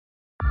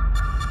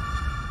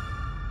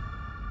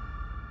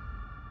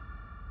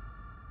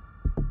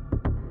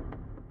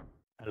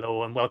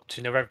Hello and welcome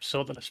to another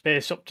episode of the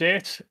Space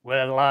Update.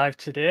 We're live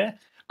today.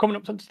 Coming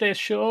up on today's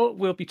show,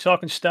 we'll be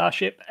talking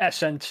Starship,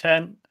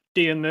 SN10,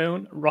 Dear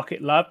Moon,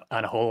 RocketLab,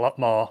 and a whole lot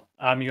more.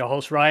 I'm your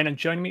host Ryan, and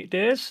joining me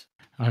today is...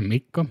 I'm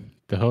Mikko,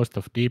 the host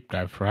of Deep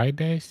Dive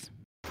Fridays.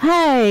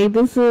 Hi,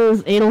 this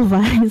is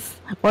Edelweiss,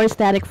 or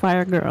Static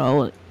Fire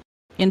Girl,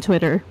 in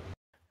Twitter.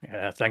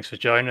 Thanks for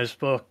joining us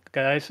both,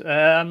 guys.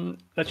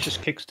 Let's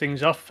just kick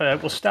things off.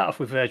 We'll start off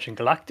with Virgin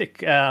Galactic.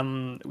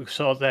 We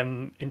saw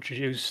them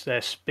introduce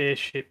their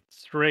Spaceship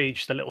 3,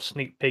 just a little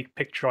sneak peek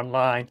picture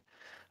online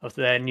of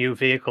their new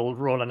vehicle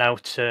rolling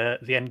out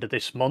at the end of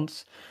this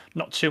month.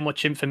 Not too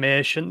much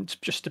information. It's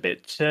just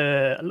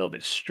a little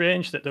bit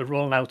strange that they're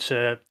rolling out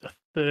a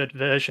third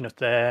version of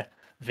their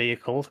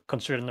vehicle,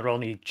 considering they're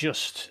only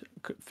just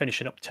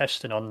finishing up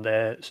testing on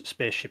their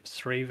Spaceship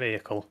 3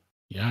 vehicle.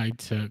 Yeah,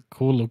 it's a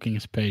cool-looking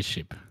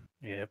spaceship.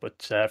 Yeah,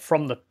 but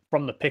from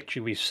the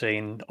picture we've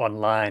seen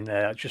online,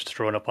 just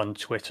thrown up on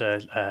Twitter,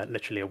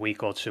 literally a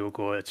week or two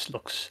ago, it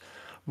looks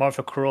more of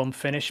a chrome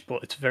finish,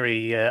 but it's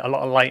very a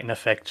lot of lighting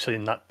effects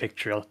in that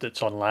picture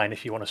that's online.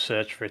 If you want to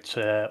search for it,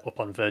 up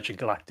on Virgin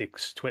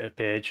Galactic's Twitter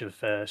page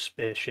of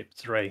Spaceship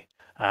 3.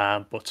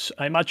 But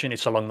I imagine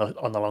it's along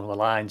the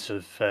lines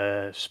of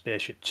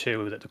Spaceship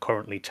 2 that they're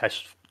currently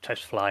test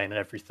flying and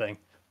everything.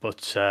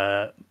 But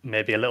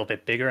maybe a little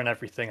bit bigger and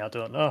everything, I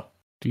don't know.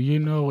 Do you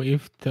know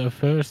if the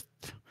first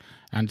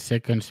and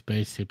second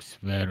spaceships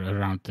were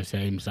around the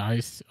same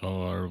size,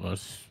 or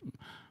was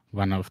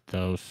one of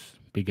those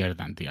bigger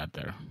than the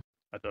other?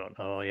 I don't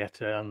know yet.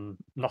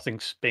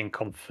 Nothing's been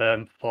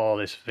confirmed for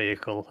this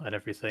vehicle and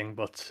everything,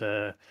 but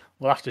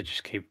we'll have to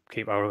just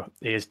keep our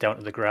ears down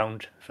to the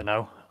ground for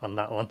now on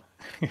that one.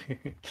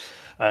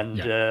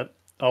 And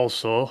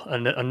also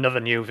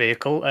another new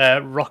vehicle,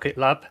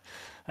 RocketLab.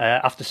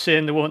 After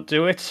saying they won't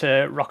do it,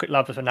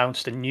 RocketLab have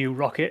announced a new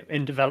rocket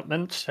in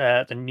development,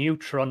 the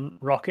Neutron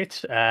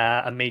rocket,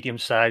 a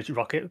medium-sized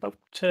rocket, about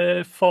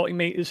 40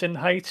 meters in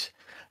height,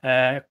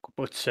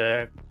 but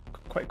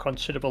quite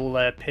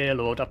considerable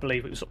payload. I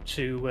believe it was up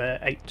to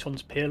 8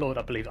 tons payload.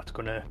 I believe that's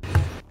going to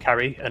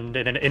carry. And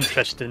in an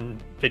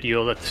interesting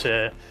video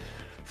that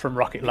from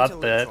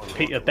RocketLab,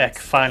 Peter Beck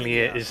finally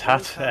ate his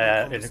hat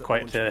in a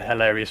quite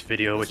hilarious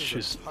video, which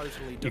is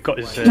he got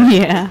his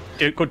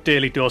good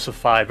daily dose of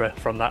fibre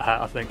from that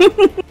hat, I think.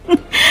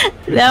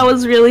 That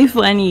was really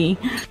funny.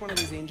 One of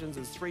these engines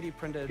is 3D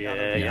printed.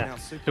 Yeah.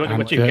 So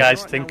what do you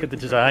guys think of the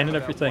design and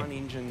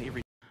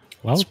everything?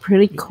 Well, it's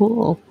pretty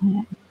cool.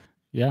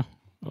 Yeah,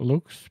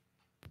 looks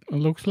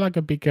like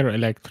a bigger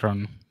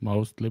Electron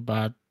mostly,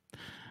 but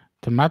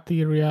the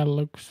material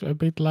looks a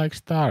bit like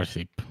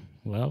Starship.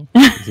 Well,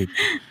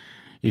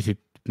 is it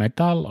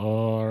metal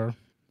or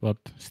what?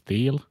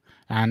 Steel?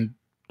 And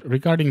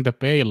regarding the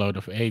payload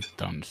of 8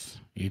 tons,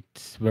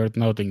 it's worth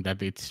noting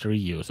that it's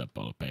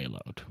reusable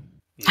payload.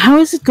 How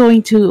is it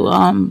going to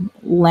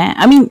land?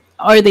 I mean,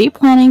 are they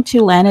planning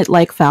to land it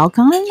like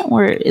Falcon,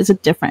 or is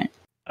it different?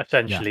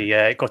 Essentially,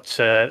 yeah, it got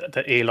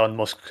the Elon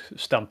Musk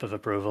stamp of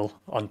approval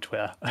on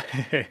Twitter.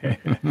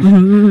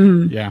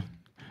 Yeah,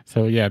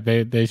 so yeah,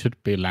 they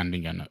should be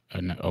landing on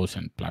an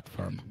ocean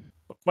platform.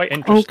 Quite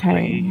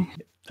interestingly,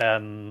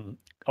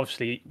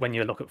 obviously, when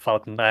you look at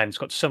Falcon 9, it's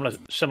got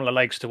similar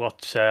legs to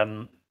what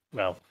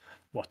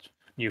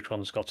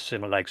Neutron's got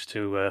similar legs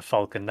to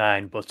Falcon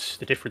 9, but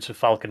the difference of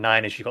Falcon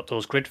 9 is you've got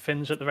those grid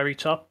fins at the very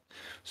top.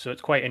 So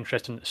it's quite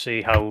interesting to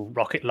see how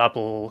RocketLab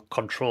will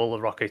control the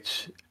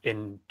rocket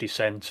in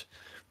descent,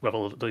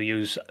 whether they'll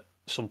use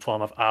some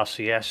form of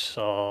RCS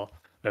or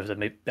whether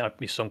there might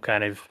be some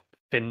kind of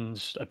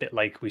fins, a bit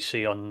like we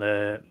see on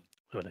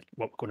what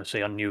we're going to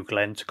see on New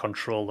Glenn to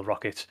control the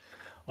rocket,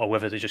 or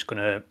whether they're just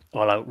going to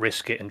all out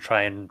risk it and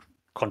try and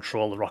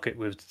control the rocket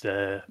with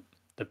the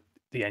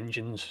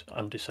engines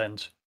on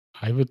descent.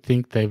 I would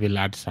think they will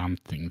add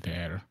something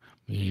there.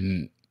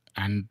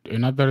 And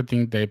another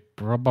thing they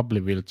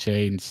probably will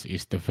change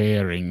is the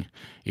fairing.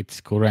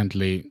 It's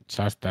currently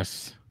just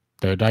as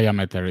the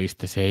diameter is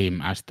the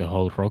same as the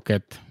whole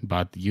rocket,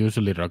 but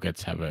usually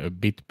rockets have a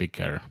bit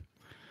bigger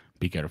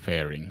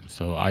fairing.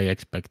 So I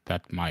expect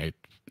that might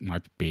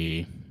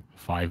be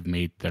 5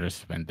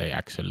 meters when they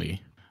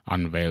actually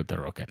unveil the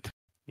rocket.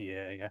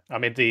 Yeah. I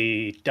mean,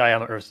 the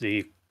diameter of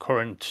the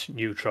current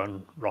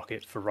Neutron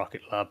rocket for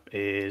RocketLab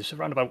is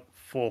around about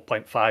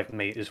 4.5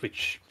 meters,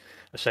 which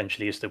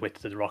essentially is the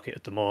width of the rocket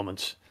at the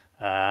moment.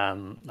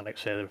 And like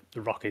I say,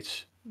 the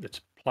rocket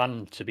that's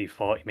planned to be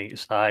 40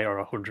 meters high or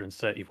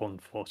 131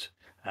 foot,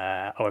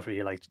 however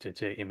you like to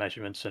take your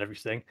measurements and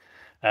everything.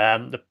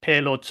 The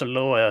payload to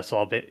low Earth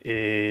orbit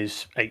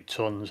is 8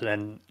 tons, and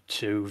then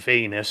to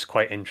Venus,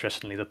 quite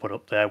interestingly, they put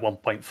up there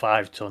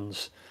 1.5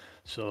 tons.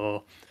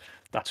 So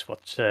that's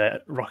what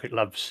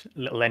RocketLab's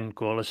little end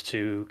goal is,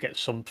 to get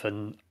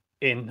something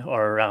in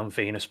or around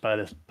Venus by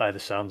the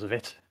sounds of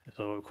it.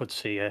 So we could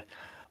see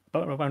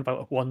around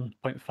about a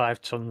 1.5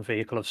 ton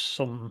vehicle of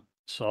some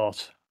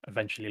sort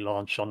eventually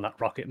launch on that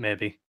rocket,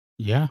 maybe.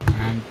 Yeah,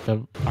 and the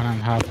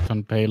 1.5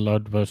 ton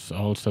payload was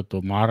also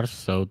to Mars,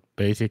 so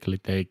basically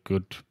they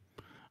could,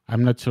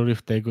 I'm not sure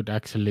if they could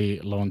actually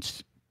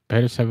launch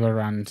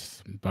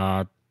Perseverance,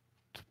 but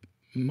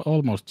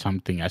almost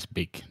something as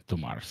big to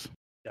Mars.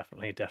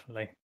 Definitely,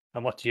 definitely.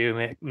 And what do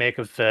you make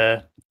of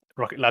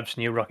Rocket Lab's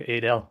new rocket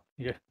Adele?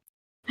 Yeah.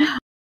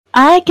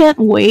 I can't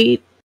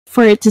wait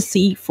for it to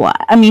see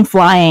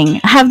flying.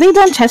 Have they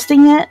done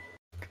testing yet?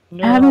 I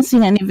No, haven't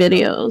seen any they've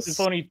videos.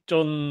 only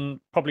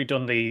probably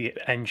done the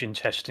engine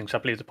testing. So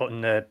I believe they're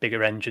putting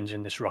bigger engines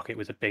in this rocket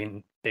with it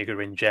being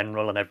bigger in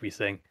general and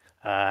everything.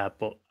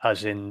 But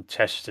as in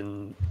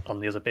testing on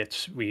the other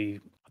bits, I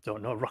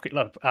don't know. Rocket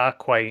Lab are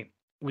quite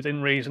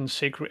within reason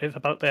secretive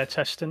about their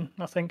testing.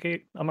 I think.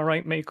 Am I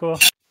right, Miko?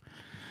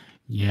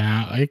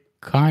 Yeah, I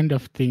kind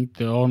of think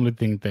the only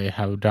thing they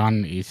have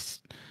done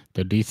is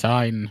the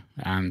design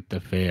and the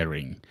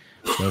fairing.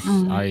 Because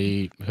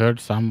I heard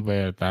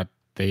somewhere that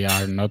they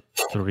are not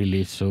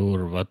really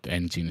sure what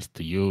engines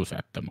to use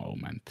at the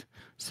moment.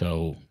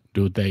 So,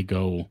 do they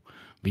go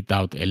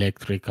without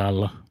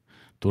electrical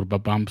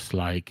turbopumps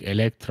like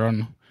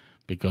Electron?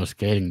 Because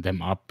scaling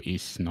them up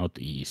is not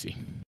easy.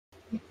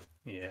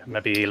 Yeah,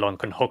 maybe Elon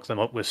can hook them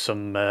up with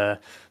some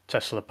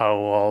Tesla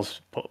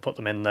Powerwalls, put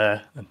them in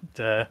there, and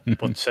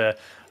but a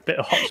bit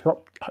of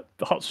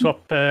hot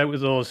swap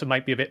with those. It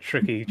might be a bit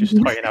tricky, just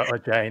toying out a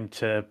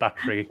giant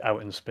battery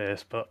out in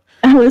space. But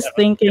I was you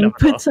thinking, never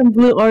know. put some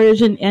Blue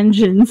Origin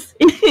engines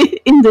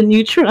in the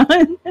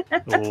Neutron.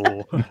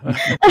 Oh,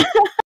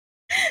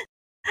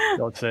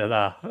 don't say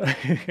that.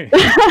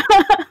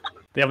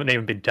 They haven't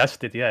even been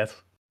tested yet.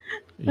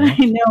 Yeah.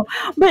 I know,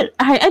 but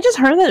I just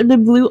heard that the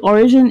Blue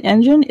Origin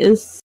engine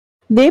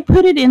they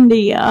put it in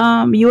the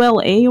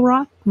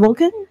ULA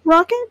Vulcan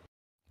rocket.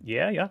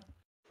 Yeah.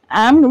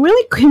 I'm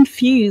really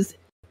confused.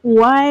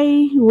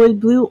 Why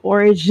would Blue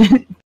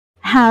Origin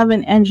have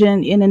an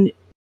engine in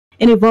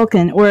a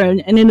Vulcan or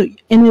in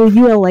a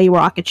ULA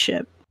rocket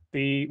ship?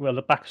 The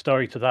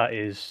backstory to that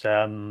is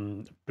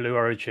Blue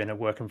Origin are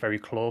working very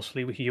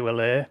closely with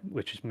ULA,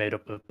 which is made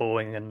up of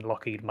Boeing and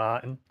Lockheed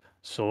Martin.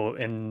 So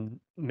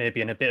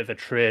maybe in a bit of a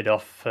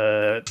trade-off,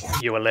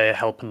 ULA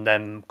helping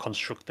them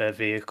construct their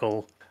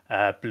vehicle,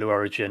 Blue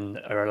Origin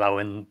are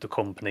allowing the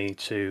company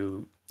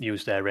to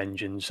use their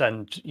engines,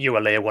 and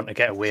ULA want to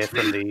get away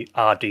from the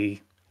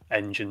RD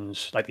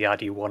engines, like the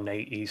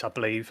RD-180s, I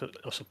believe,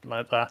 or something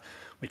like that,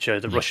 which are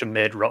the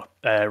Russian-made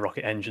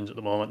rocket engines at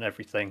the moment and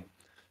everything.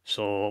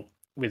 So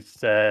with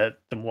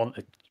them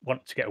wanting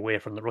to get away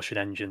from the Russian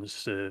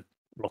engines,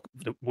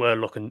 we're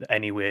looking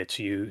anyway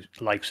to use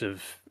the likes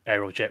of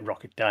Aerojet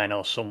Rocketdyne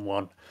or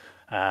someone.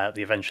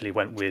 They eventually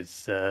went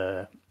with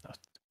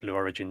Blue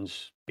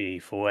Origin's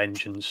B4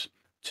 engines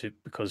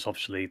because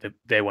obviously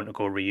they want to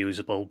go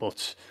reusable.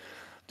 But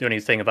the only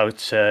thing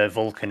about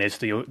Vulcan is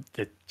the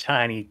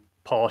tiny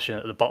portion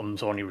at the bottom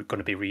is only going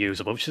to be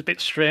reusable, which is a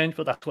bit strange,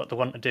 but that's what they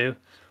want to do.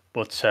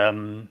 But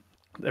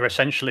they're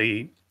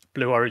essentially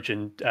Blue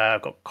Origin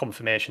got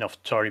confirmation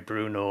off Tori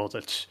Bruno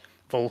that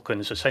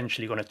Vulcan's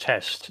essentially going to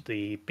test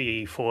the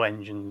BE4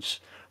 engines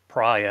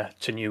prior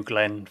to New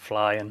Glenn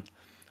flying.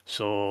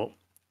 So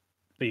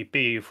the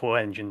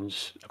BE4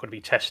 engines are going to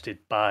be tested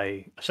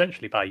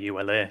essentially by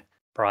ULA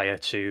prior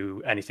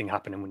to anything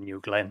happening with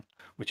New Glenn,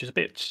 which is a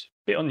bit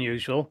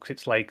unusual because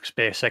it's like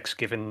SpaceX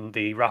giving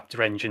the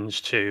Raptor engines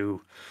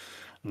to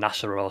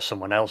NASA or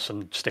someone else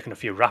and sticking a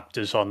few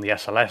Raptors on the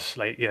SLS.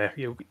 Like, yeah,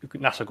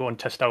 NASA go and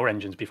test our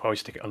engines before we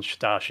stick it on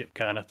Starship,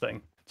 kind of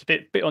thing. It's a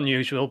bit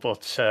unusual,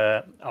 but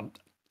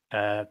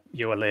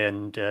ULA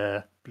and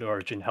Blue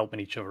Origin helping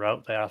each other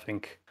out there, I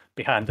think,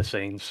 behind the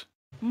scenes.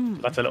 So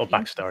that's a little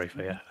backstory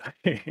for you.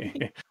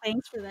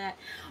 Thanks for that.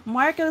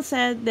 Marco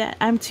said that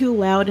I'm too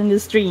loud in the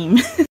stream.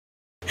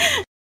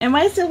 Am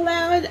I still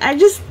loud?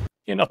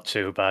 You're not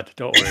too bad.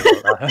 Don't worry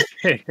about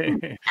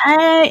that.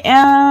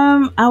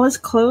 I was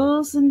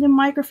close in the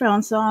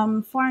microphone, so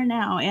I'm far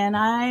now, and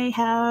I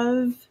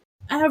have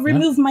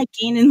removed my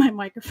gain in my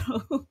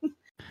microphone.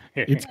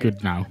 It's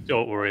good now.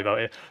 Don't worry about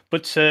it.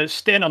 But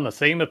staying on the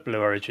theme of Blue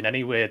Origin,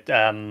 anyway,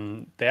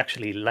 they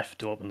actually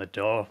left open the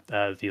door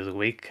the other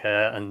week,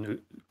 and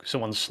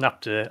someone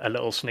snapped a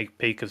little sneak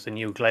peek of the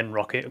New Glenn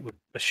rocket,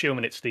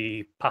 assuming it's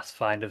the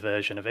Pathfinder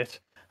version of it,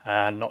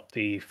 not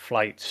the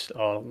flight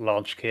or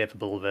launch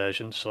capable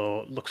version.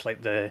 So it looks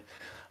like they're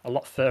a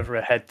lot further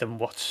ahead than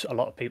what a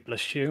lot of people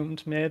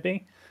assumed,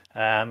 maybe.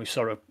 We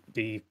saw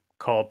the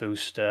core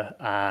booster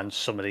and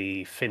some of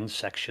the fin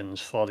sections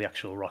for the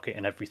actual rocket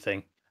and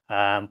everything.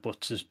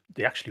 But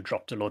they actually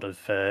dropped a lot of,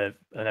 and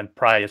then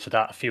prior to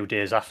that, a few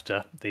days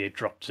after, they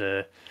dropped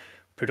a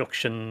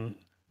production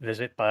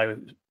visit by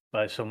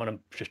someone and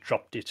just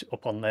dropped it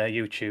up on their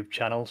YouTube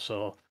channel.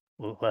 So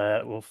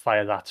we'll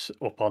fire that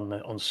up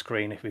on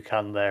screen if we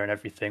can there and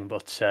everything.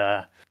 But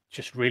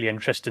just really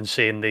interesting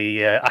seeing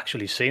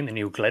actually seeing the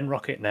New Glenn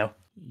rocket now.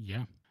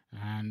 Yeah,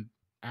 and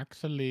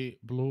actually,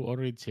 Blue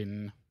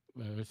Origin,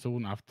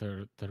 soon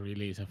after the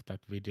release of that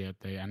video,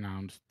 they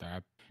announced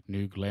that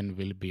New Glenn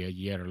will be a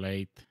year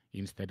late.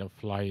 Instead of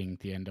flying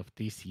the end of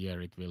this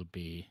year, it will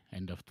be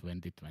end of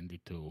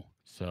 2022.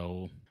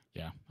 So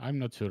Yeah, I'm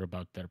not sure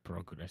about their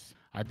progress.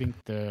 I think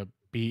the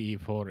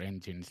PE4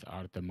 engines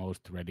are the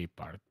most ready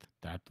part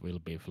that will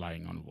be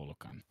flying on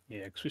Vulcan.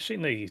 Yeah, because we've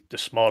seen the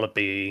smaller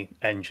B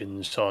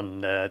engines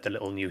on the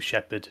little New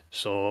Shepard.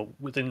 So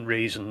within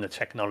reason, the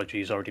technology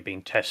has already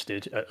been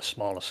tested at a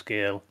smaller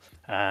scale,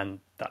 and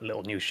that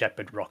little New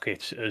Shepard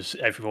rocket, as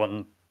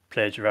everyone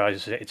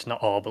plagiarises it, it's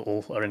not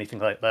orbital or anything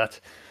like that,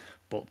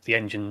 but the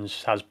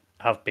engines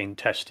have been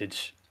tested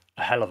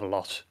a hell of a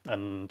lot,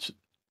 and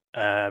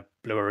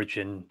Blue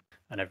Origin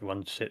and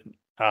everyone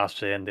are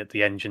saying that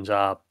the engines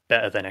are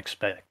better than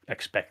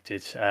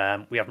expected.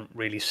 We haven't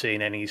really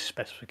seen any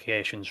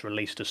specifications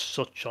released as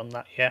such on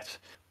that yet,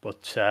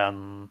 but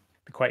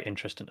be quite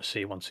interesting to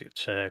see once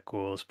it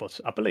goes. But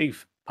I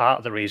believe part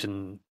of the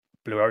reason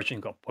Blue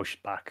Origin got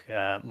pushed back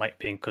might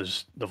be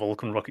because the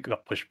Vulcan rocket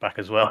got pushed back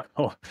as well.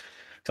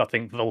 I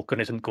think Vulcan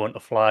isn't going to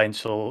fly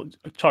until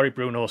Tori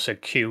Bruno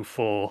said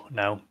Q4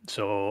 now.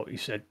 So he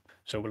said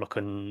so we're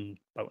looking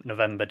about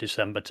November,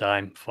 December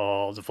time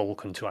for the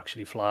Vulcan to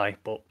actually fly.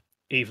 But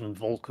even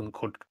Vulcan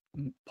could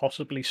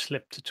possibly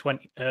slip to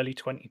early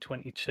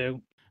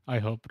 2022. I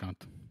hope not.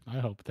 I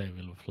hope they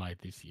will fly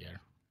this year.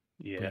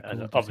 Yeah, Be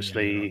and cool to see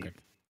a new rocket.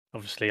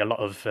 obviously a lot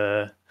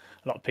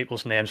of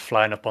people's names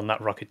flying up on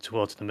that rocket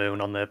towards the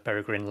moon on the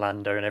Peregrine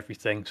lander and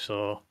everything.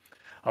 So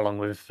along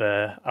with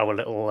our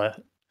little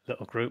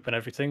group and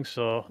everything.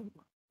 So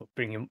we'll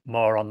bring you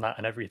more on that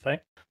and everything.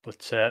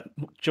 But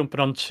jumping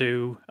on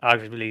to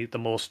arguably the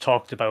most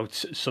talked about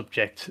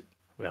subject,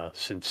 well,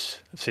 since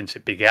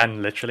it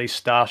began, literally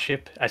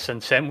Starship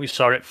SN10. We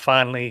saw it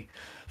finally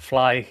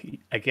fly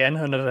again,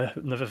 another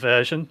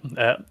version.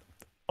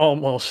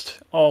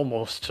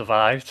 Almost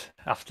survived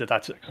after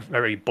that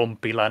very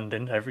bumpy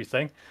landing,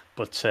 everything.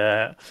 But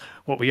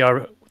what were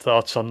your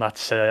thoughts on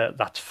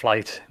that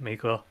flight,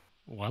 Miko?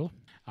 Well,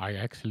 I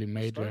actually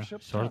made a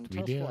Starship short 10 test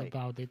video flight.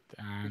 about it,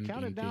 and in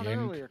counted the down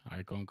end, earlier.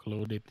 I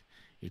concluded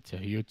it's a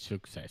huge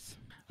success.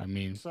 I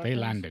mean, they Seconds.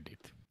 landed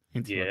it.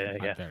 It's what Yeah,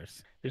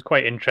 matters. it was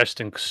quite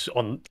interesting 'cause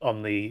on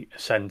the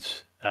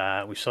ascent,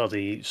 we saw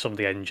some of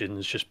the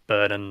engines just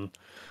burning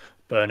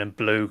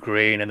blue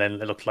green, and then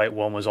it looked like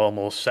one was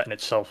almost setting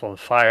itself on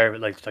fire,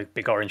 like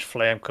big orange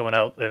flame coming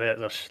out of it.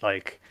 That's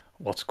like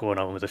what's going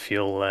on with the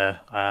fuel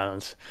there.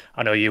 And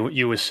I know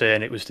you were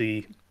saying it was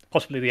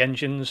possibly the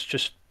engines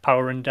just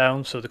powering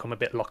down, so they come a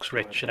bit LOX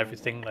rich and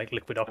everything, like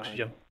liquid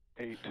oxygen.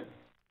 8,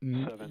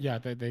 Yeah,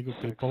 they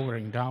could be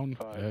powering down,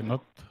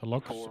 not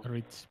LOX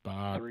rich,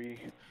 but 3,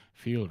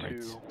 fuel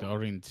rich. 2, The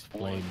orange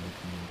flame would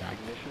mean that.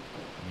 ignition.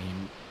 I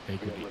mean, they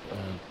could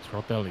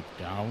throttle it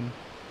down.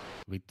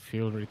 With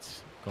fuel rich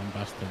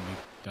combustion,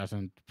 it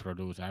doesn't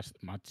produce as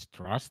much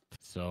thrust.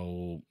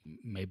 So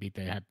maybe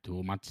they had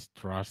too much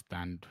thrust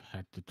and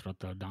had to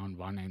throttle down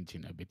one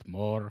engine a bit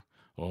more.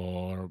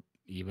 Or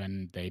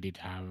even they did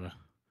have,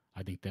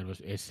 I think there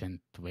was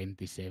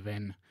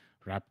SN27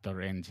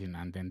 Raptor engine,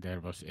 and then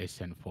there was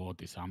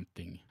SN40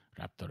 something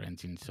Raptor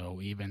engine.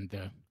 So even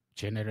the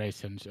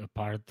generations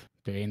apart,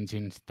 the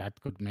engines, that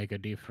could make a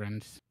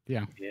difference.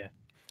 Yeah. Yeah.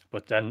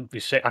 But then we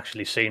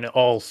actually seen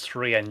all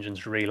three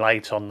engines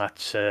relight on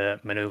that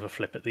maneuver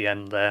flip at the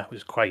end. There it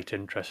was quite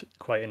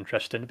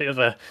interesting. A bit of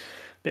a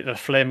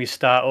flamey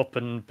start up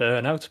and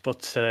burn out,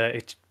 but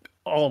it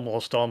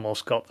almost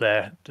got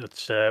there.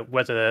 That's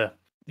whether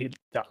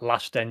that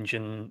last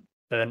engine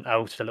burnt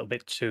out a little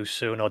bit too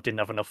soon or didn't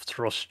have enough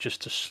thrust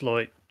just to slow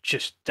it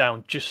just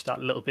down just that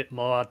little bit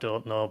more. I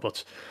don't know,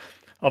 but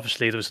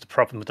obviously there was the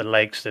problem with the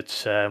legs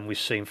that we've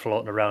seen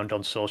floating around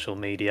on social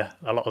media.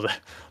 A lot of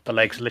the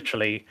legs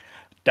literally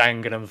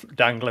dangling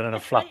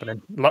and flapping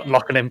and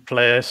locking in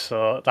place.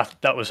 So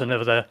that was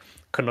another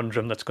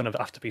conundrum that's going to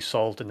have to be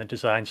solved in the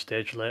design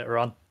stage later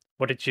on.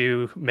 What did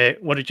you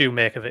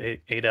make of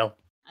it, Edel?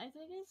 I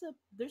think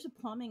there's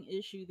a plumbing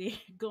issue there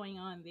going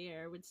on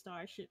there with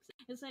starships.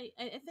 It's like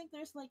I think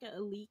there's like a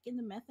leak in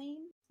the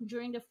methane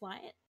during the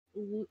flight.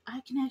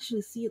 I can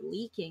actually see it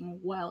leaking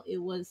while it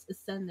was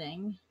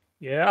ascending.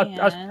 Yeah,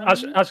 And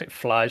as it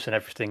flies and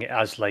everything, it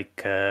has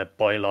like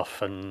boil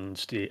off and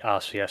the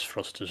RCS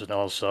thrusters and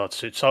all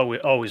sorts. It's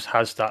always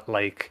has that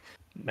like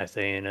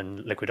methane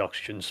and liquid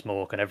oxygen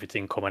smoke and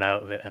everything coming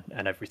out of it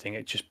and everything.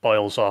 It just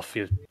boils off.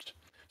 It's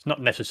not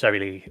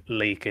necessarily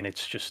leaking.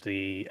 It's just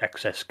the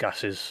excess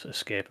gases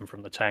escaping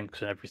from the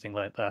tanks and everything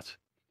like that.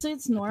 so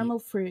it's normal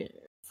for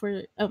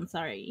I'm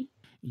sorry.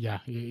 Yeah,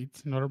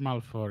 it's normal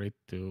for it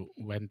to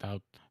vent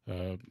out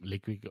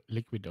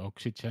liquid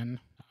oxygen.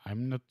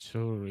 I'm not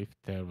sure if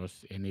there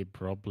was any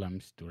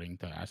problems during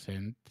the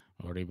ascent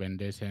or even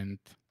descent.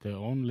 The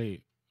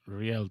only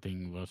real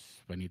thing was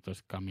when it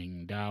was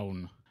coming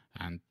down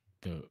and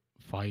the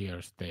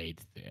fire stayed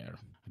there.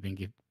 I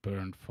think it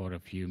burned for a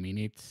few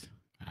minutes,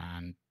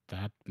 and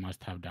that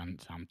must have done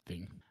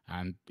something.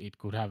 And it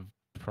could have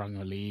sprung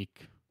a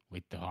leak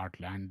with the hard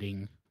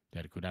landing.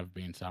 There could have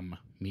been some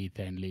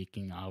methane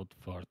leaking out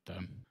for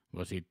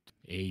was it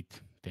 8,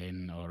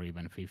 10 or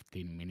even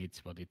 15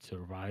 minutes what it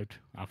survived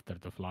after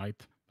the flight.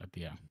 But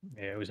yeah.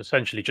 Yeah, it was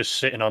essentially just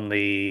sitting on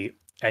the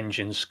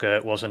engine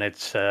skirt, wasn't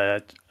it?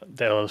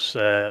 Those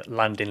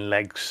landing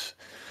legs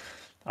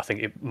I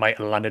think it might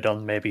have landed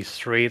on maybe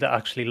 3 that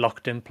actually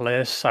locked in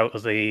place out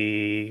of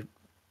the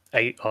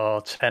 8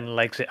 or 10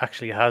 legs it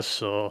actually has.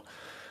 So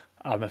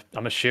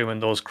I'm assuming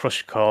those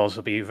crush cores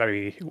will be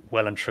very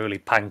well and truly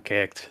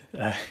pancaked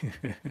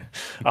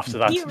after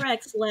that.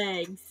 T-Rex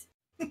legs.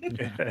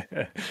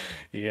 Yeah.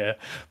 Yeah,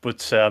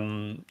 but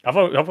I've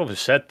always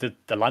said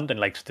that the landing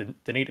legs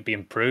they need to be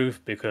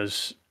improved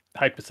because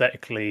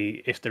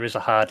hypothetically, if there is a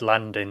hard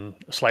landing,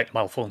 a slight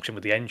malfunction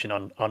with the engine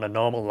on a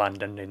normal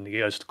landing in the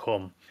years to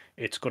come,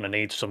 it's going to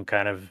need some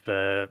kind of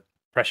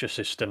pressure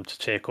system to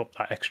take up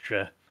that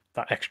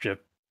extra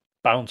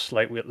bounce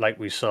like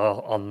we saw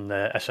on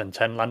the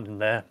SN10 landing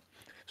there.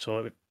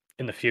 So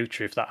in the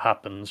future, if that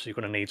happens, you're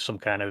going to need some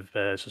kind of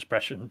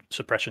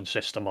suppression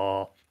system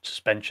or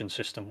suspension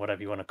system,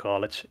 whatever you want to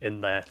call it,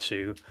 in there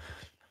to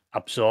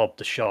absorb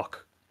the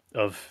shock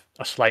of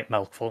a slight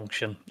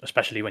malfunction,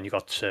 especially when you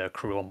got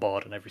crew on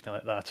board and everything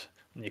like that.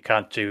 And you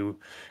can't do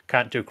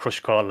crush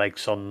core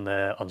legs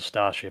on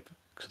Starship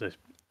because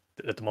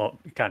at the moment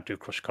you can't do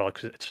crush core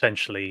because it's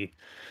essentially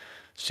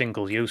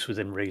single use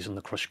within reason,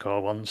 the crush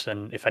core ones,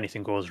 and if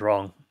anything goes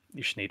wrong,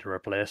 you just need to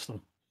replace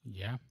them.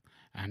 Yeah,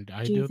 and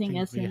I Do you do think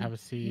think SN? Yeah.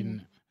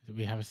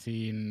 we have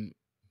seen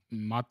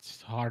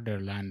much harder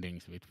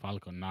landings with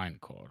Falcon 9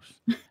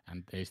 cores,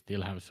 and they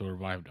still have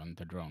survived on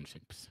the drone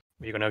ships.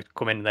 You're going to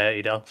come in there,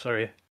 Edel.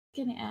 Sorry.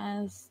 Gonna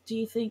ask, do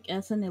you think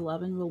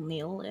SN11 will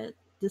nail it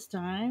this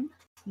time?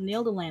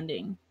 Nail the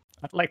landing.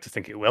 I'd like to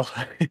think it will.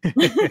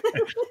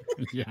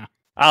 Yeah,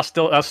 I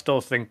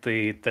still think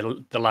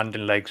the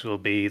landing legs will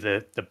be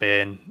the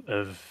bane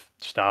of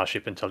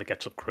Starship until it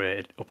gets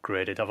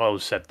upgraded. I've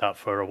always said that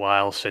for a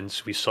while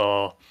since we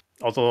saw,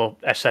 although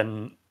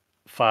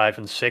SN5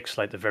 and 6,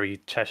 like the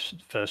very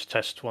first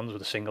test ones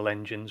with the single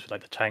engines,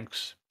 like the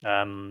tanks,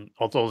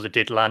 although they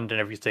did land and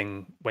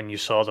everything, when you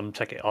saw them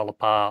take it all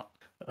apart,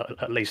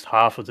 at least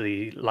half of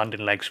the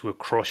landing legs were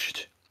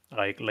crushed,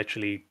 like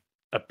literally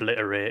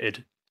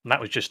obliterated. And that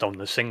was just on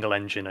the single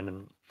engine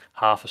and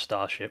half a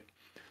Starship.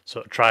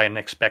 So to try and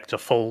expect a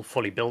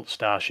fully built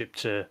Starship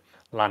to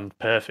land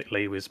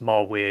perfectly with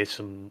more weight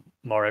and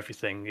more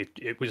everything,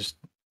 it was,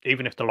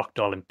 even if they're locked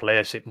all in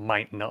place, it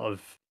might not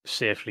have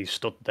safely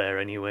stood there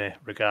anyway,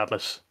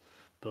 regardless.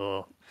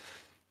 But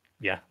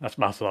yeah, that's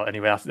my thought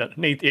anyway.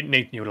 It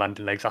needs new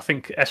landing legs. I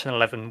think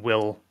SN11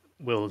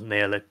 will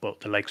nail it, but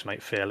the legs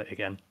might fail it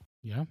again.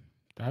 yeah,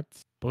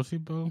 that's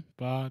possible,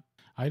 but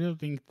I don't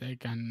think they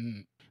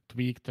can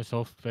tweak the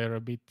software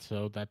a bit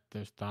so that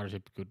the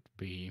Starship could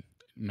be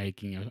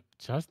making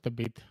just a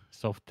bit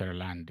softer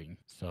landing.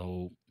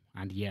 So,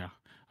 and yeah,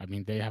 I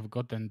mean, they have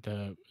gotten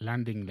the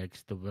landing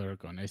legs to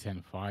work on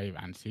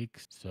SN5 and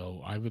 6,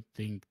 so I would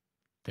think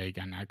they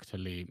can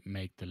actually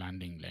make the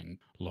landing leg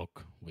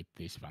lock with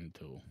this one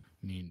too.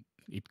 I mean,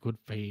 it could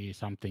be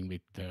something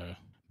with the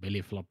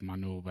belly flop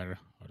maneuver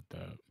or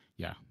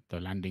the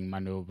landing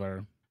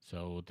maneuver,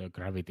 so the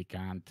gravity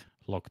can't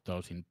lock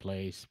those in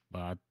place.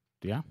 But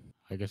yeah,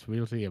 I guess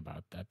we'll see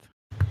about that.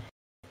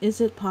 Is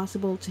it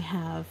possible to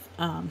have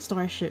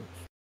Starship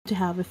to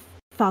have a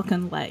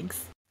Falcon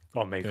legs?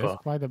 Or There's Miko.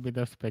 quite a bit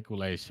of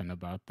speculation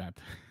about that.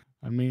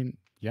 I mean,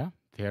 yeah,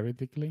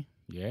 theoretically,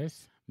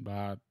 yes,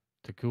 but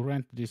the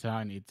current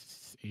design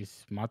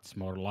is much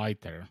more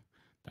lighter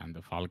than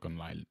the Falcon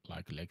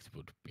like legs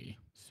would be.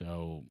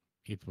 So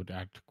it would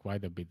add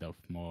quite a bit of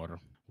more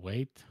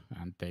weight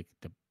and take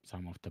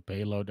some of the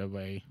payload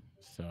away.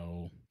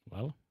 So,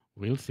 well,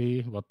 we'll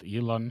see what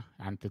Elon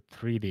and the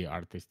 3D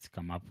artists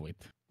come up with.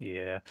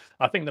 Yeah,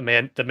 I think the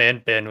main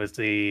bane with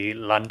the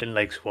landing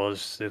legs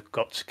was they've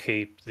got to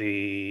keep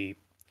the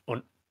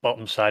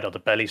bottom side or the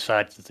belly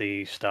side of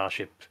the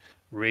Starship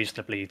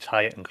reasonably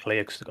tight and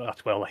clear because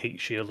that's where all the heat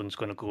shielding's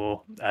going to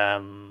go.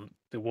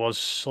 There was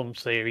some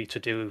theory to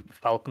do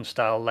Falcon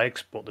style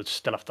legs, but they'd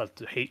still have to have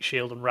the heat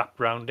shielding wrapped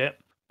around it.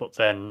 But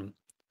then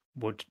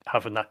would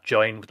having that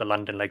join with the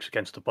landing legs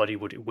against the body,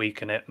 would it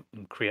weaken it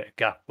and create a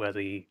gap where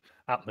the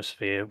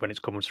atmosphere, when it's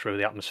coming through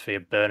the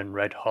atmosphere burning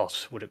red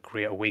hot, would it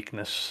create a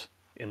weakness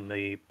in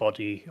the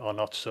body or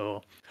not?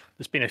 So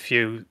there's been a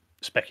few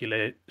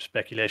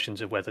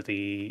speculations of whether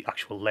the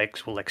actual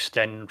legs will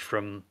extend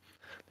from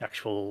the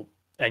actual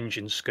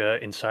engine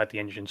skirt inside the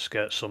engine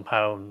skirt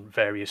somehow, and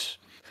various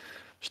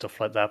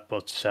stuff like that.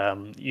 But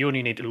you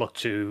only need to look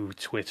to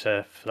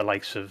Twitter for the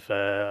likes of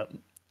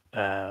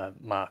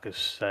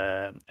Marcus,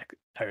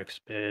 Eric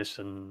Space,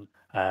 and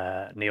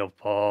Neil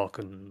Pork,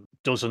 and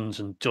dozens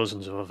of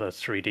other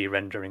 3D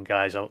rendering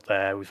guys out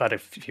there. We've had a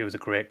few of the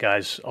great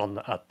guys on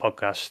our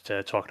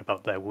podcast talking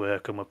about their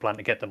work, and we're planning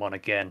to get them on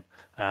again.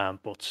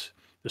 But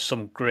there's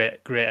some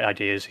great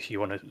ideas if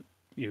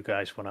you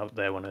guys want out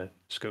there want to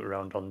scoot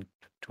around on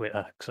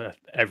Twitter, because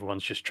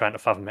everyone's just trying to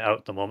fathom it out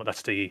at the moment.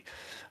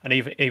 And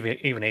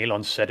even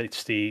Elon said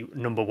it's the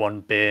number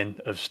one bane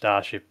of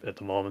Starship at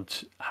the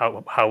moment.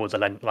 How will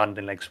the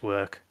landing legs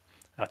work?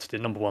 That's the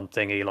number one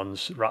thing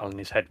Elon's rattling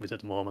his head with at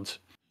the moment.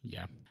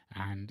 Yeah.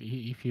 And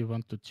if you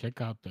want to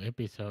check out the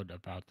episode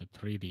about the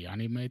 3D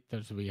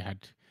animators, we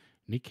had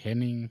Nick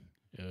Henning,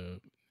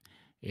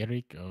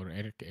 Eric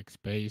X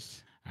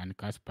Space, and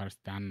Caspar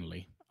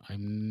Stanley.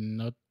 I'm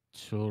not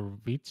sure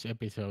which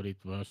episode it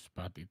was,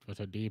 but it was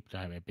a deep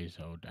dive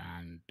episode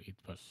and it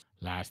was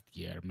last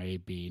year,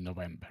 maybe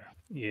November.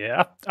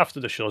 Yeah, after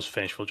the show's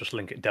finished, we'll just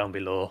link it down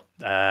below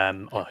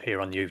or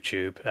here on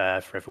YouTube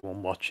for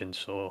everyone watching.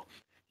 So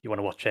you want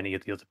to watch any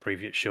of the other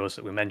previous shows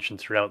that we mentioned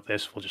throughout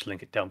this, we'll just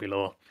link it down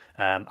below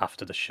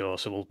after the show.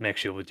 So we'll make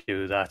sure we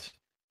do that.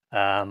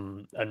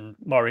 And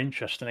more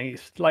interestingly,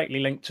 slightly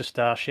linked to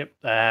Starship,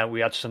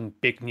 we had some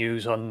big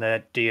news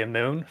on Dear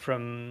Moon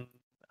from,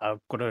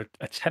 I'm going to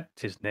attempt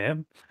his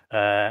name,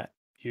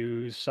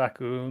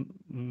 Yusaku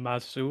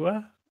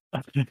Mazua.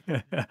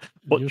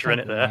 Butchering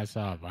it Yusaku there.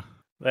 Maezawa.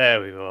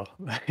 There we go.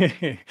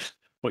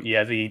 But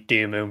yeah, the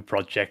Dear Moon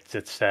project,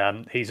 it's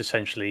he's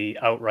essentially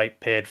outright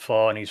paid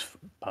for, and he's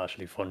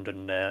partially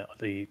funding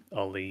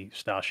all the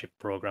Starship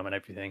program and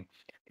everything.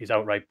 He's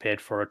outright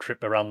paid for a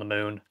trip around the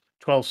moon.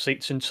 12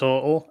 seats in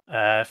total,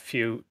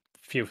 few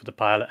for the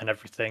pilot and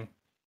everything.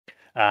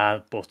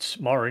 But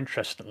more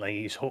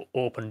interestingly, he's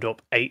opened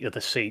up 8 of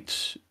the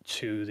seats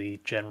to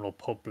the general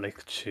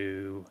public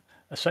to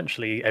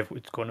essentially,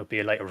 it's going to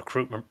be like a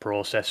recruitment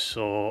process.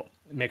 So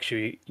make sure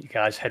you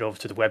guys head over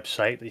to the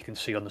website that you can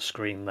see on the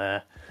screen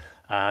there.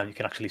 You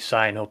can actually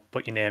sign up,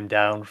 put your name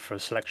down for a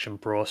selection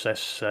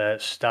process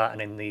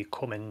starting in the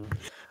coming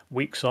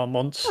weeks or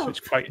months. Oh. It's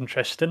quite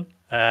interesting.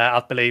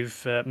 I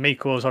believe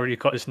Miko's already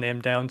got his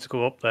name down to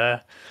go up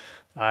there.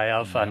 I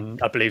have, Yeah.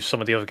 and I believe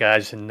some of the other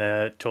guys in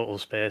Total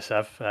Space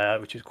have,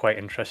 which is quite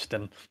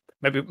interesting.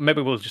 Maybe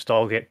we'll just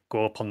all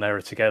go up on there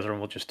together and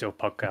we'll just do a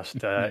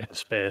podcast Yeah. in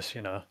space.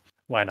 You know,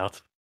 why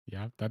not?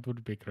 Yeah, that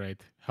would be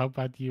great. How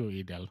about you,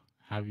 Idel?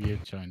 Have you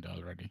joined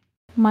already?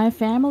 My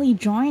family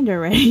joined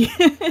already.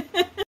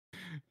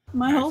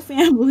 My whole Nice.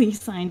 family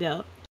signed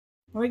up.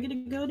 We're gonna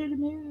go to the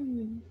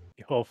moon.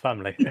 Your whole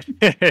family.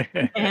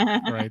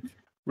 Right.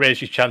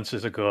 Raise your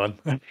chances of going.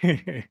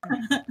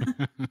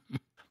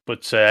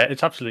 But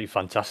it's absolutely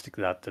fantastic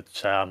that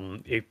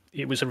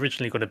it was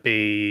originally going to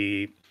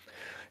be.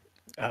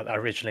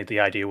 Originally,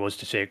 the idea was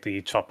to take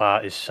the top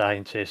artists,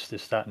 scientists,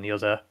 this, that, and the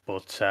other,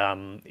 but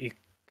he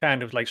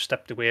kind of like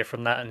stepped away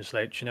from that and it's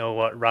like, you know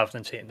what, rather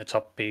than taking the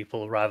top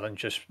people, rather than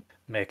just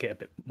make it a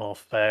bit more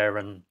fair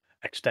and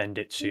extend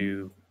it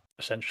to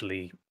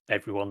essentially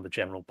everyone, the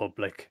general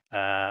public,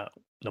 no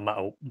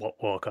matter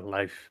what walk of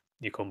life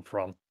you come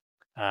from.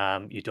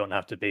 You don't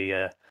have to be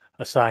a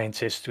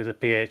scientist with a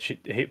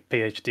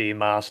PhD,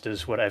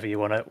 masters, whatever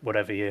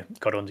you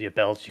got under your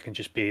belt. You can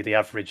just be the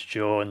average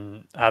Joe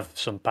and have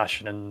some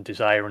passion and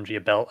desire under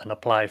your belt and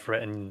apply for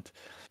it. And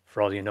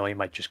for all you know, you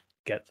might just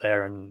get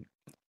there and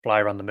fly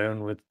around the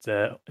moon with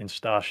in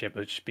Starship.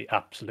 It'd just be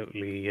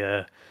absolutely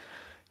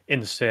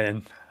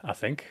insane, I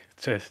think,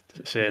 to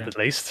say Yeah. the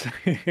least.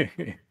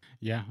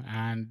 Yeah,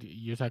 and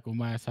Yusaku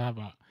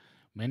Maezawa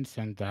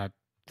mentioned that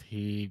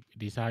he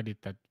decided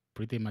that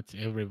pretty much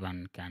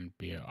everyone can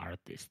be an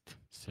artist.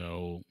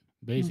 So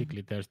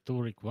basically, there's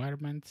 2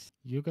 requirements.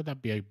 You gotta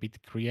be a bit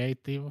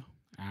creative,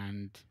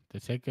 and the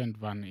second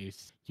one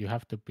is you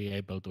have to be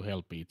able to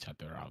help each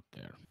other out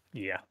there.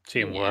 Yeah,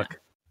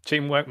 teamwork.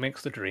 Teamwork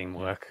makes the dream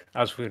work,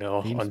 as we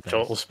know Team on space.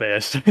 Total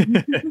Space.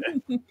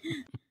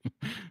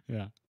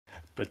 Yeah.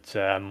 But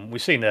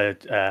we've seen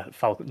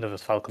another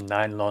Falcon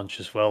 9 launch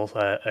as well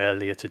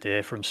earlier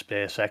today from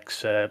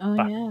SpaceX.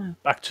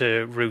 Back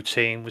to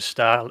routine with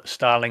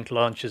Starlink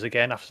launches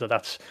again after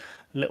that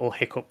little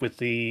hiccup with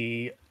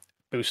the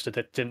booster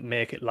that didn't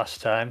make it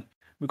last time.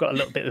 We've got a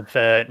little bit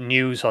of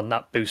news on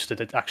that booster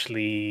that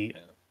actually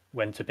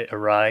went a bit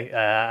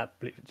awry.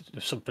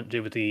 Something to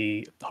do with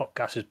the hot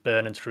gases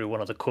burning through one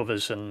of the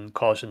covers and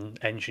causing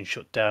engine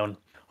shutdown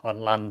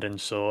on landing.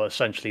 So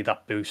essentially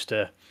that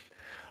booster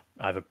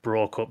either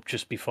broke up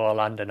just before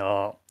landing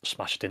or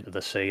smashed into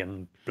the sea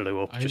and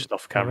blew up just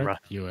off camera.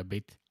 Correct you a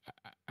bit.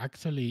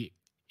 Actually,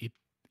 it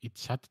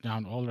shut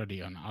down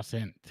already on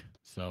ascent.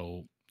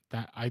 So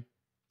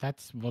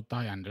that's what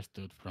I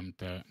understood from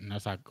the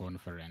NASA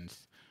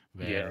conference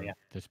where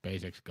the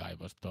SpaceX guy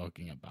was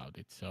talking about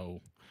it. So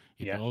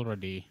it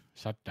already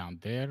shut down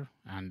there,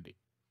 and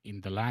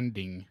in the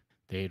landing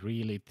they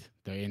relit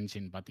the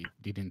engine, but it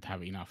didn't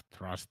have enough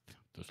thrust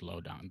to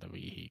slow down the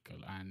vehicle.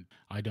 And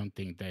I don't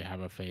think they have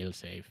a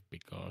fail-safe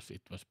because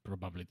it was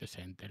probably the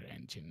center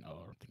engine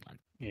or something like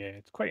that. Yeah,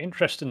 it's quite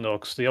interesting though,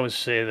 because they always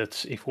say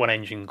that if one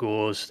engine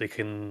goes, they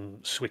can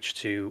switch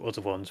to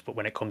other ones, but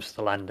when it comes to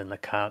the landing, they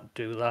can't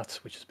do that,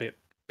 which is a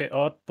bit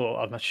odd. But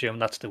I'm assuming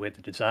that's the way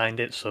they designed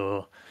it.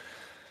 So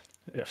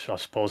I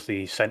suppose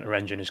the center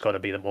engine has got to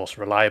be the most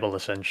reliable,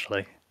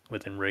 essentially,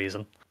 within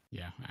reason.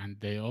 Yeah, and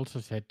they also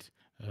said,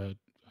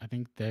 I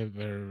think they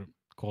were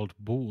called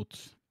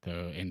boots,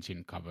 the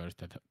engine covers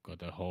that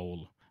got a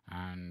hole,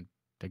 and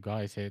the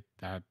guy said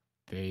that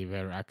they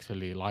were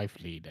actually life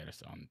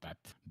leaders on that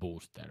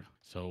booster.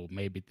 So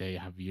maybe they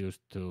have used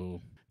to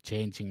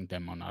changing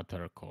them on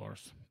other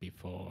cores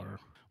before.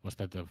 Was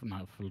that the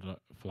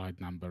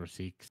flight number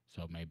 6?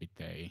 So maybe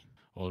they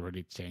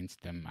already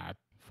changed them at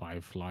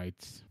 5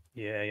 flights.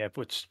 Yeah,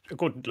 but it's a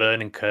good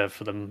learning curve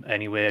for them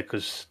anyway,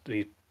 because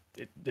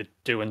they're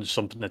doing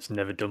something that's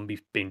never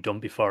been done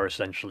before,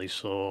 essentially.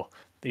 So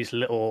these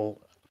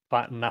little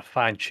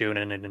fine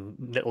tuning and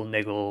little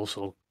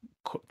niggles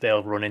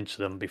they'll run into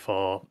them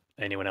before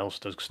anyone else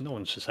does, because no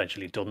one's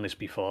essentially done this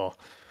before,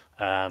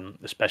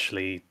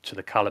 especially to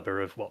the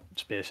caliber of what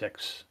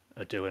SpaceX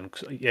are doing.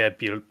 'Cause, yeah,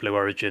 Blue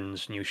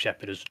Origin's New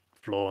Shepard has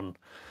flown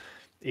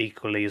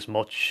equally as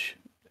much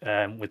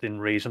within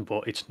reason,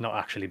 but it's not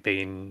actually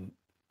been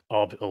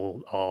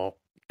orbital or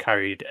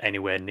carried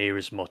anywhere near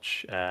as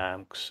much.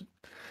 'Cause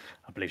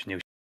I believe New.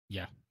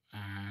 Yeah,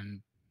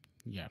 and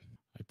yeah,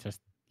 I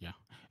just yeah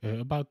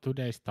about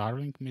today's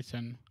Starlink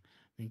mission.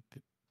 I think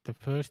the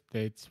first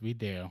date's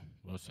video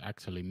was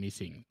actually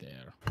missing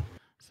there,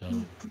 so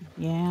they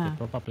Yeah.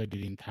 probably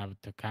didn't have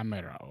the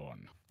camera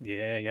on.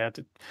 Yeah.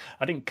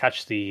 I didn't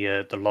catch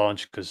the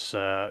launch because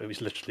it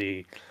was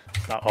literally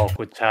that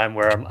awkward time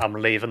where I'm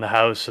leaving the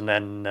house and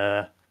then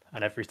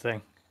and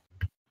everything.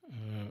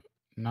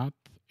 Not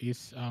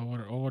is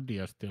our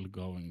audio still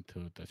going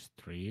to the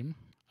stream?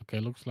 Okay,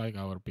 looks like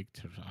our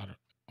pictures are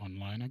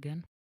online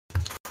again.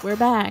 We're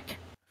back.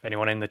 If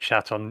anyone in the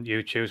chat on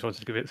YouTube wants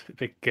to give it a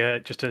big,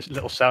 just a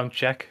little sound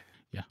check.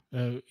 Yeah,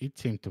 it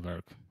seemed to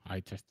work.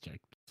 I just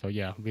checked. So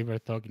yeah, we were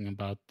talking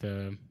about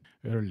the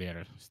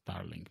earlier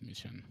Starlink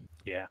mission.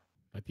 Yeah,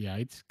 But yeah,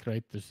 it's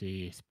great to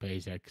see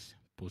SpaceX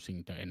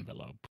pushing the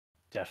envelope.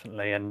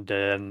 definitely. And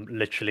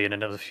literally in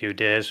another few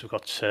days, we've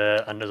got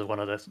another one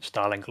of the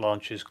Starlink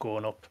launches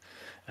going up.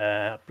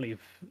 I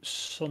believe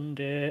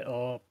Sunday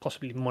or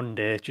possibly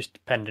Monday, just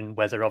depending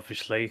weather,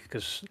 obviously,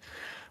 because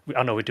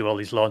I know we do all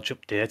these launch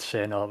updates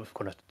saying, "Oh,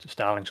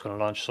 Starlink's going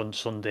to launch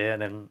Sunday,"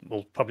 and then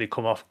we'll probably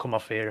come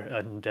off here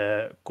and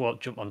go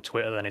out, jump on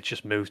Twitter. Then it's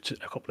just moved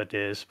a couple of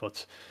days,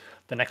 but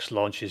the next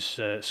launch is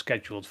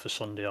scheduled for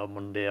Sunday or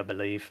Monday, I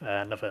believe.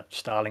 Another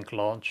Starlink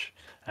launch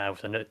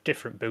with a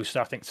different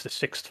booster. I think it's the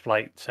sixth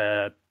flight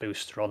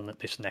booster on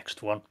this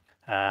next one.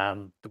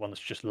 The one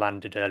that's just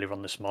landed earlier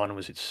on this morning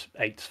was its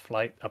eighth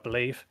flight, I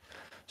believe.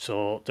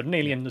 So they're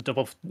nearly in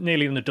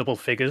the double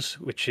figures,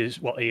 which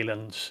is what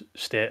Elon's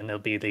stating they'll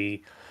be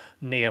the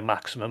near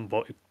maximum.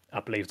 But I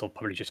believe they'll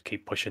probably just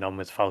keep pushing on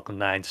with Falcon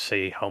 9 to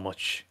see how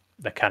much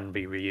they can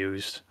be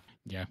reused.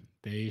 Yeah,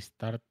 they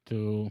start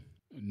to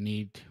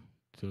need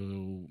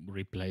to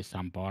replace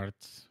some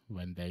parts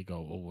when they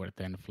go over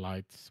 10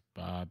 flights,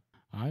 but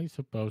I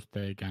suppose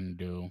they can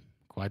do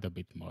quite a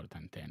bit more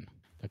than 10.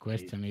 The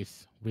question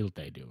is, will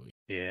they do it?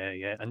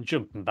 Yeah. And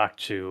jumping back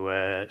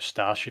to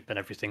Starship and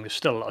everything, there's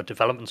still a lot of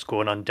developments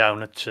going on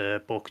down at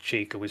Boca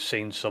Chica. We've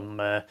seen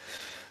some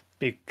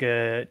big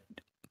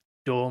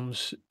dome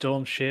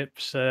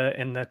shapes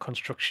in the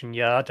construction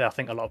yard. I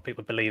think a lot of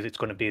people believe it's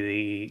going to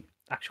be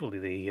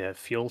the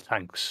fuel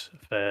tanks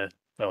for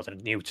the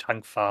new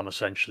tank farm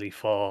essentially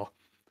for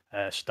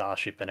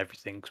Starship and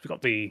everything. Because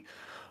we've got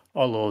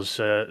all those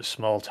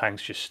small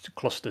tanks just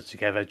clustered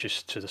together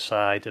just to the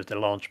side of the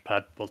launch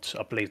pad, but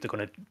I believe they're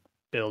going to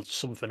build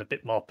something a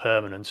bit more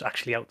permanent,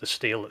 actually out the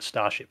steel that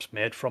Starship's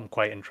made from,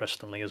 quite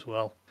interestingly as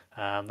well.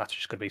 That's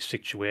just going to be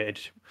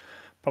situated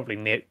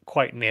probably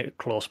quite near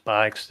close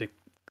by, because the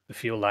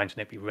fuel lines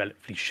need to be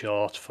relatively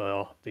short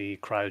for the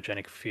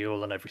cryogenic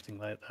fuel and everything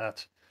like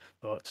that.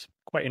 So it's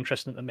quite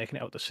interesting that they're making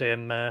it out the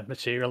same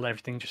material and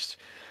everything, just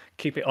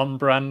keep it on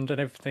brand and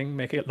everything,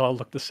 make it all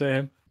look the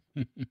same.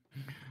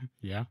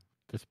 Yeah,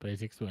 the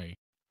SpaceX way.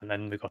 And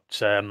then we've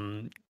got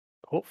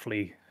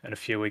hopefully in a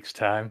few weeks'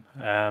 time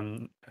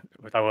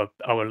with our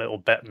little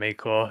bet,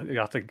 Miko.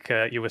 I think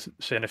you were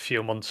saying a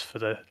few months for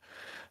the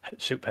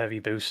super heavy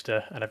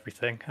booster and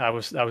everything.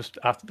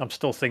 I'm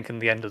still thinking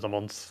the end of the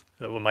month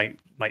that we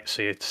might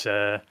see it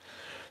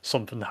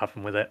something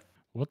happen with it.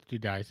 What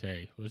did I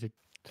say? Was it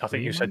I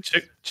think you months?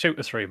 said 2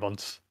 to 3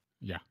 months.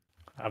 Yeah.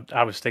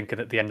 I was thinking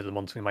at the end of the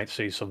month we might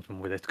see something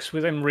with it, because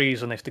within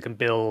reason, if they can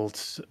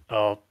build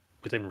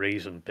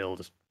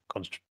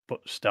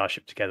put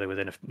Starship together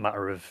within a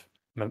matter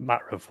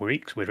of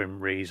weeks within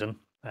reason.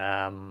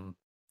 I'm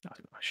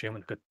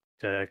assuming they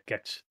could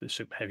get the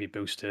super heavy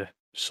booster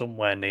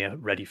somewhere near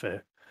ready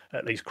for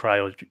at least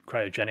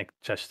cryogenic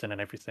testing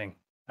and everything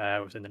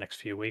within the next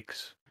few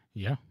weeks.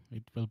 Yeah,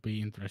 it will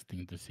be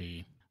interesting to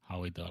see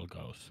how it all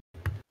goes.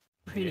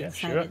 Pretty Yeah,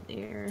 excited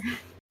there.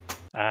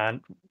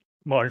 And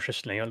more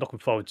interestingly, I'm looking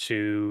forward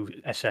to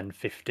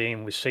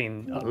SN15. We've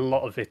seen a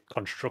lot of it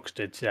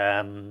constructed.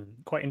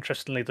 Quite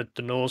interestingly, the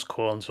nose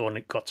cone's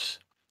only got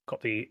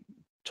the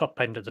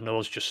top end of the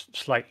nose just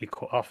slightly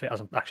cut off. It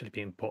hasn't actually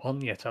been put on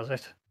yet, has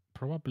it?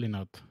 Probably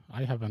not.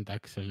 I haven't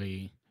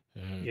actually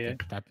Yeah.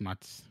 get that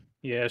much.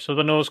 Yeah, so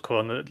the nose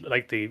cone,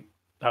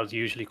 how it's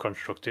usually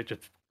constructed,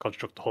 just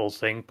construct the whole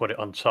thing, put it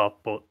on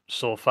top. But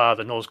so far,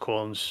 the nose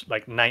cone's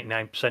like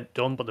 99%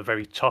 done, but the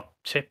very top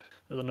tip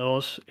of the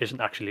nose isn't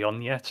actually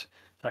on yet.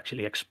 It's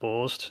actually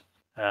exposed,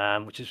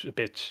 which is a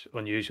bit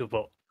unusual.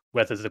 But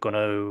whether they're going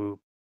to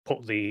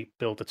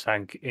build the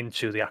tank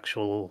into the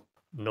actual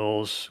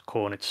nose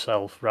cone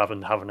itself rather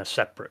than having a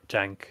separate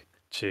tank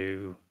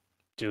to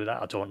do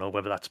that, I don't know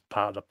whether that's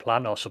part of the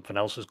plan or something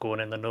else is going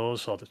in the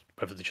nose, or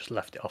whether they just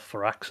left it off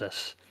for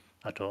access.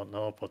 I don't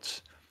know,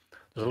 but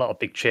there's a lot of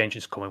big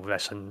changes coming with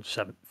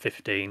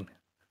SN15.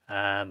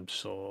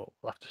 So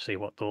we'll have to see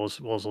what those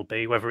will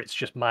be. Whether it's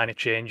just minor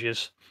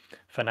changes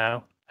for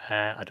now,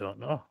 I don't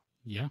know.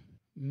 Yeah,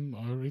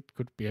 or it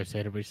could be a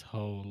service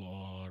hole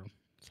or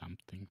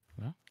something.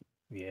 Yeah.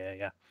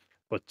 Yeah.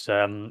 But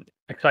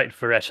excited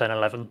for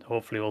SN11.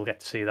 Hopefully, we'll get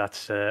to see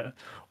that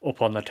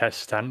up on the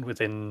test stand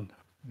within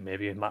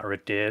maybe a matter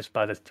of days.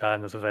 By the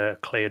time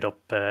they've cleared up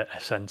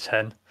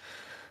SN10,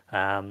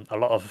 a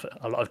lot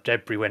of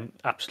debris went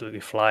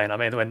absolutely flying. I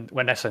mean,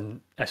 when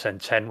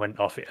SN10 went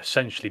off, it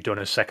essentially done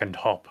a second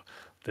hop.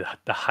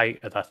 The height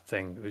of that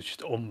thing was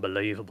just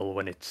unbelievable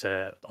when it's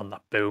on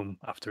that boom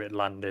after it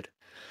landed.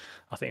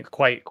 I think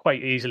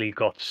quite easily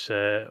got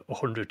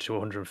 100 to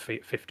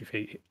 150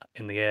 feet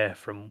in the air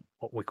from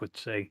what we could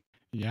see.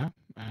 Yeah,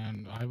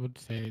 and I would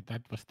say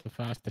that was the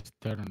fastest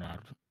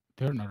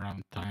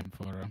turnaround time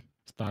for a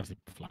Starship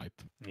flight.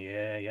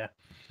 Yeah.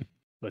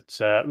 But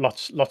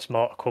lots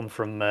more to come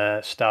from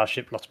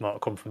Starship, lots more to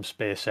come from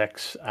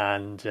SpaceX,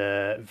 and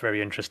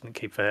very interesting to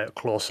keep a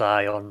close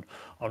eye on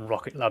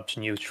RocketLab's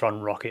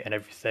Neutron rocket and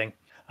everything.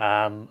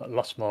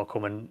 Lots more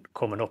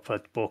coming up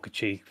at Boca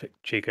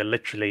Chica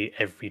literally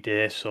every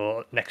day.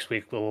 So next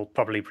week we'll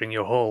probably bring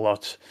you a whole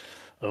lot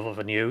of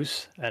other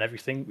news and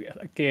everything.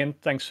 Again,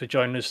 thanks for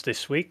joining us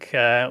this week.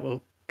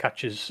 We'll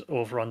catch us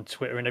over on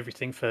Twitter and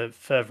everything for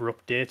further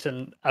updates.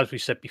 And as we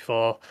said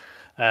before,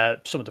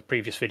 some of the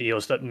previous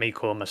videos that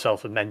Miko and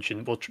myself have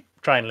mentioned, we'll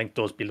try and link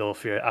those below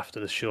for you after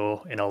the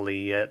show in all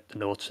the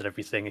notes and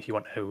everything if you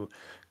want to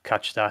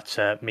catch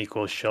that.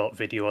 Miko's short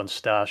video on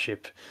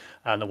Starship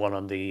and the one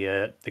on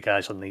the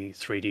guys on the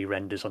 3D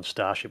renders on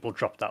Starship. We'll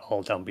drop that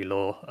all down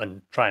below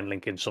and try and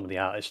link in some of the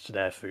artists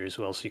there for you as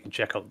well, so you can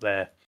check out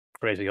their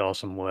crazy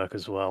awesome work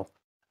as well.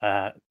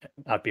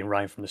 I've been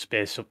Ryan from the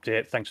Space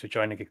Update. Thanks for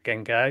joining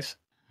again, guys.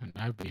 And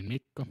I've been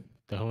Mikko,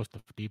 the host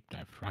of Deep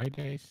Dive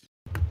Fridays.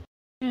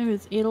 It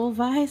was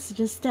Edelweiss,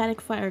 just Static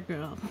Fire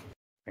Girl.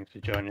 Thanks for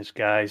joining us,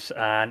 guys.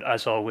 And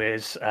as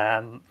always,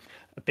 a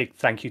big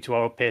thank you to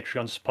our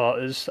Patreon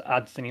supporters: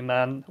 Anthony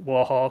Mann,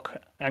 Warhawk,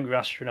 Angry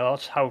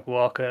Astronaut, Howard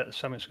Walker,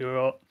 Simon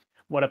Skuro,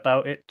 What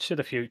About It, To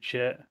the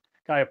Future,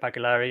 Gaia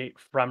Pagilari,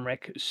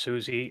 Framrick,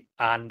 Susie,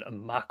 and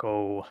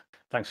Mako.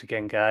 Thanks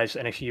again, guys.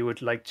 And if you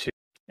would like to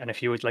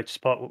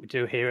support what we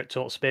do here at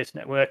Total Space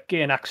Network,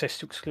 gain access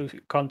to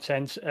exclusive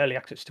content, early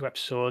access to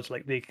episodes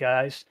like these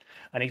guys,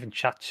 and even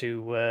chat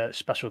to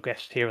special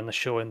guests here on the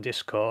show in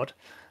Discord,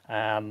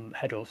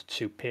 head over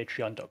to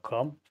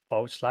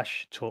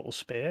patreon.com/Total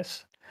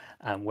Space.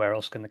 And where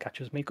else can they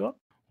catch us, Miko?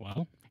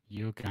 Well,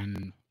 you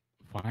can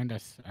find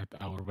us at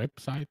our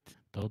website,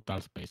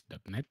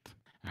 totalspace.net,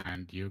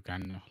 and you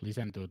can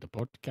listen to the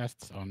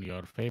podcasts on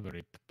your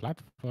favorite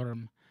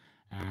platform.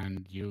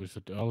 And you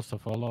should also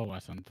follow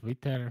us on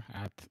Twitter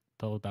at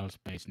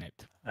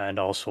TotalSpaceNet. And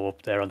also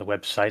up there on the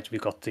website,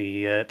 we've got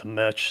the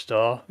merch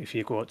store. If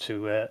you go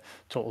to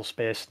Total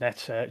Space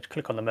Net,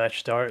 click on the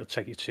merch store, it'll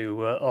take you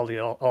to all the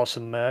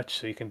awesome merch,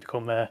 so you can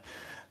become a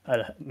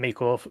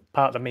Miko,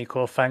 part of the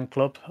Miko fan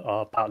club,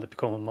 or part of the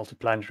Become a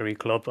Multiplanetary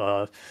club,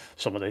 or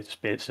some of the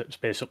space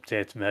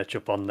update merch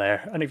up on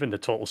there, and even the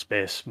Total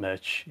Space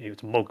merch, the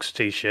mugs,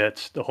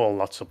 t-shirts, the whole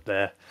lot's up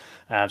there,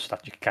 so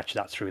that you can catch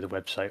that through the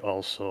website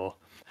also.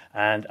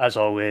 And as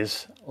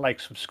always, like,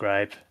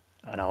 subscribe,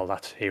 and all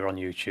that here on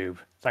YouTube.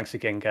 Thanks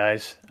again,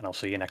 guys, and I'll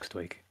see you next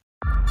week.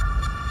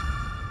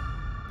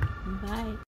 Bye.